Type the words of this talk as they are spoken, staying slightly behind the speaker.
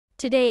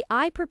Today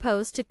I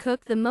propose to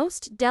cook the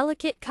most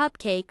delicate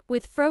cupcake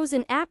with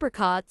frozen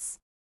apricots.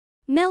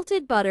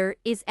 Melted butter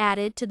is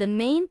added to the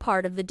main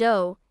part of the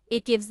dough.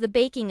 It gives the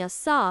baking a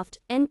soft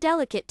and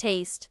delicate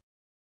taste.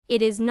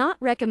 It is not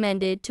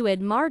recommended to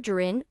add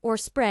margarine or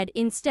spread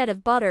instead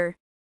of butter.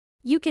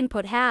 You can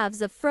put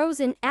halves of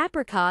frozen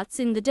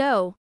apricots in the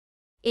dough.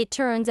 It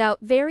turns out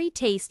very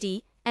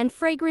tasty and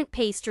fragrant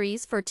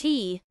pastries for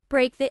tea.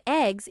 Break the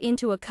eggs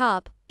into a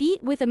cup,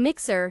 beat with a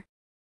mixer.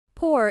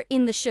 Pour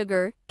in the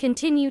sugar,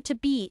 continue to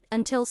beat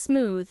until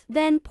smooth,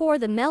 then pour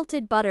the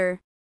melted butter.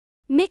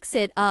 Mix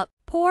it up,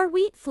 pour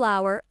wheat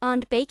flour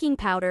and baking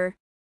powder.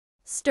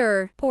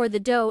 Stir, pour the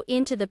dough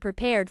into the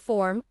prepared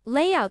form,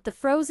 lay out the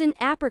frozen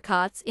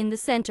apricots in the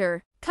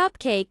center.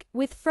 Cupcake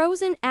with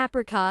frozen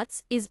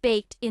apricots is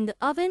baked in the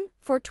oven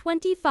for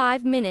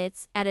 25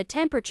 minutes at a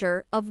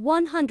temperature of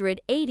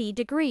 180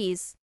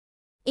 degrees.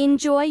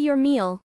 Enjoy your meal.